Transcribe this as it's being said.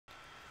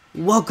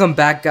Welcome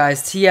back,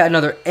 guys, to yet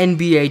another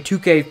NBA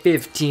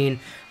 2K15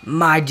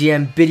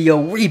 MyGM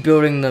video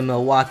rebuilding the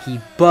Milwaukee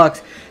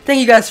Bucks.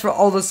 Thank you guys for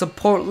all the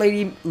support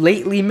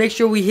lately. Make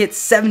sure we hit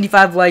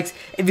 75 likes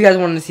if you guys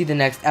want to see the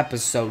next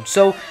episode.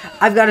 So,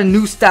 I've got a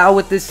new style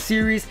with this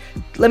series.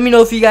 Let me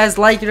know if you guys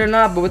like it or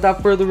not, but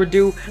without further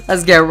ado,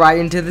 let's get right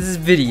into this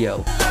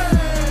video.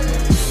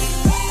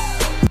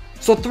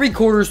 So 3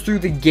 quarters through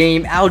the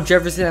game, Al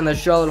Jefferson and the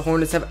Charlotte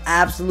Hornets have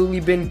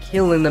absolutely been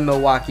killing the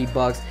Milwaukee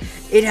Bucks.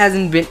 It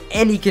hasn't been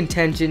any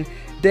contention.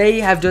 They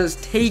have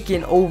just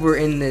taken over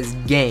in this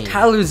game.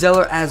 Tyler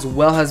Zeller as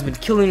well has been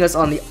killing us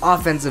on the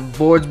offensive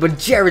boards, but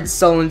Jared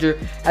Sullinger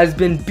has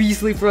been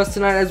beastly for us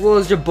tonight, as well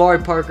as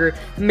Jabari Parker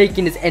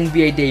making his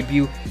NBA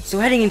debut. So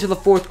heading into the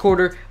 4th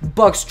quarter,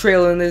 Bucks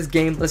trail in this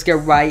game. Let's get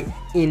right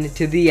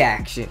into the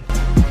action.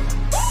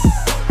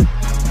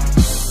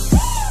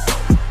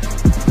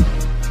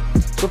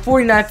 So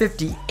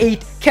 49-58,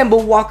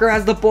 Kemba Walker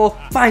has the ball,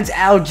 finds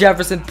Al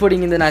Jefferson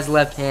putting in the nice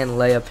left-hand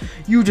layup.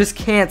 You just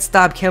can't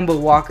stop Kemba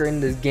Walker in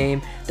this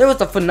game. There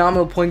was a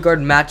phenomenal point guard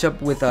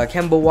matchup with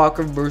Kemba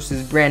Walker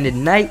versus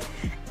Brandon Knight,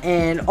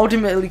 and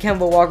ultimately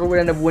Kemba Walker would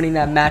end up winning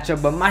that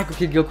matchup, but Michael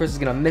Kidd-Gilchrist is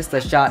going to miss the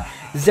shot.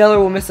 Zeller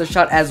will miss the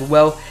shot as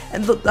well,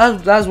 and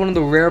that was one of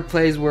the rare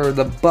plays where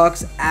the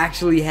Bucks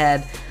actually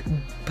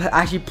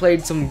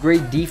played some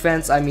great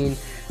defense. I mean,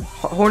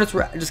 Hornets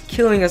were just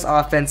killing us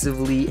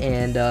offensively,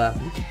 and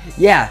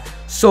yeah.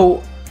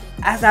 So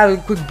as I have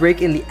a quick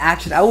break in the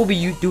action, I will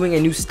be doing a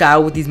new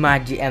style with these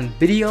MyGM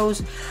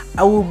videos.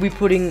 I will be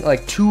putting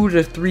like 2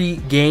 to 3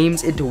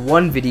 games into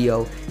one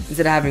video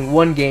instead of having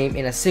one game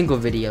in a single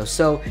video.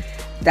 So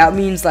that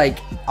means, like,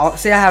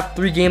 say I have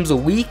 3 games a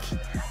week,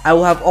 I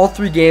will have all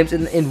 3 games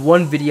in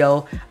one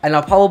video, and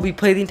I'll probably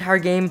play the entire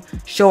game,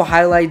 show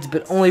highlights,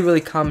 but only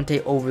really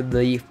commentate over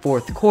the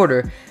 4th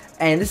quarter.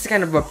 And this is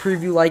kind of a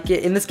preview like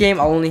it. In this game,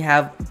 I'll only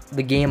have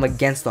the game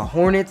against the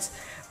Hornets,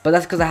 but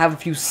that's because I have a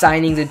few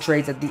signings and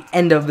trades at the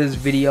end of this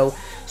video.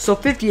 So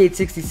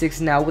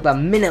 58-66 now with a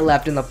minute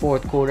left in the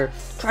 4th quarter.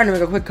 Trying to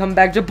make a quick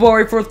comeback.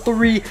 Jabari for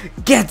 3,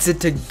 gets it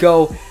to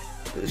go,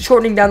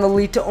 shortening down the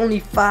lead to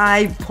only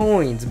 5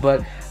 points.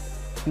 But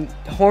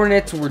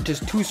Hornets were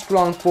just too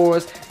strong for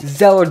us.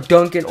 Zeller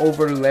dunking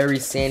over Larry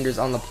Sanders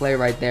on the play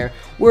right there.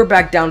 We're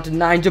back down to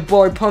 9.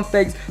 Jabari pump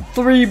fakes,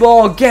 3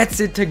 ball, gets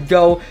it to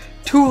go.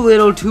 Too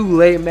little, too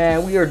late,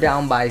 man. We are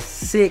down by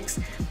 6.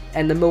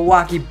 And the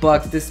Milwaukee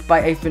Bucks,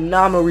 despite a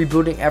phenomenal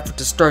rebuilding effort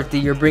to start the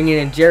year, bringing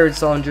in Jared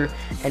Sullinger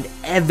and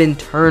Evan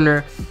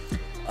Turner,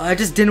 it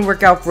just didn't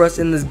work out for us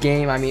in this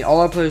game. I mean, all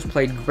our players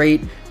played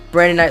great.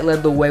 Brandon Knight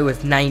led the way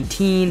with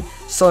 19.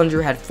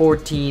 Sullinger had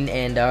 14.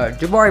 And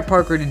Jabari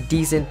Parker did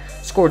decent.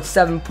 Scored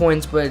 7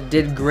 points, but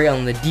did great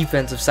on the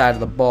defensive side of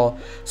the ball.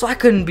 So I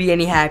couldn't be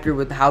any happier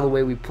with the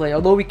way we played.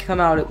 Although we come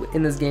out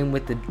in this game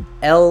with the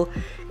L,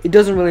 it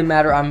doesn't really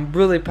matter. I'm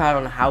really proud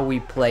on how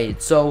we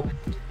played. So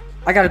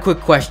I got a quick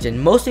question.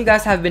 Most of you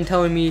guys have been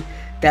telling me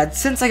that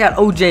since I got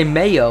OJ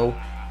Mayo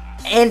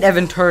and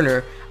Evan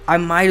Turner, I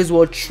might as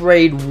well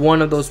trade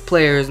one of those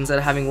players instead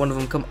of having one of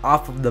them come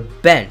off of the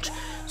bench.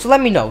 So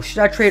let me know, should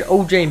I trade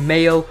OJ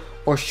Mayo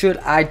or should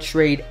I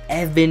trade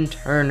Evan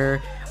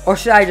Turner, or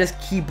should I just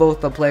keep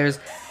both the players?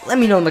 Let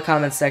me know in the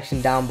comments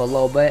section down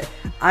below. But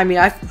I mean,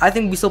 I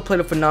think we still played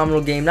a phenomenal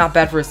game. Not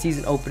bad for a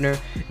season opener.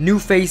 New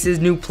faces,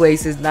 new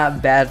places.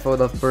 Not bad for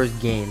the first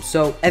game.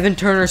 So Evan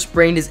Turner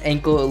sprained his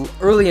ankle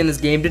early in this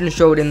game. Didn't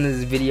show it in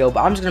this video, but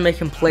I'm just gonna make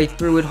him play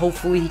through it.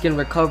 Hopefully he can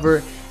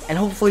recover, and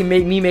hopefully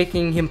me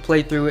making him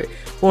play through it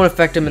won't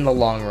affect him in the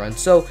long run.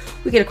 So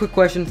we get a quick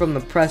question from the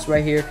press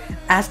right here,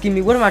 asking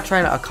me what am I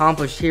trying to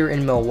accomplish here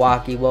in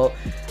Milwaukee. Well,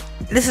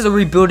 this is a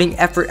rebuilding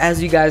effort,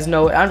 as you guys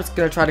know. I'm just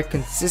going to try to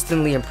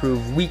consistently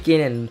improve week in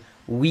and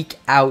week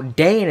out,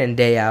 day in and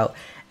day out.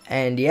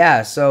 And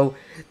yeah, so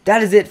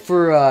that is it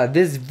for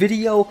this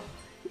video.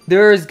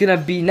 There is going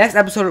to be, next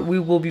episode, we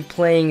will be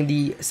playing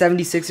the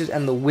 76ers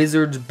and the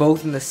Wizards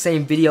both in the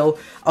same video.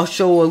 I'll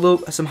show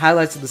some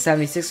highlights of the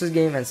 76ers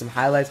game and some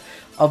highlights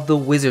of the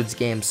Wizards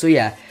game. So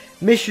yeah,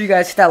 make sure you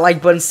guys hit that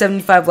like button,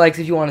 75 likes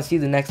if you want to see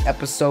the next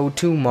episode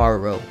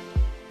tomorrow.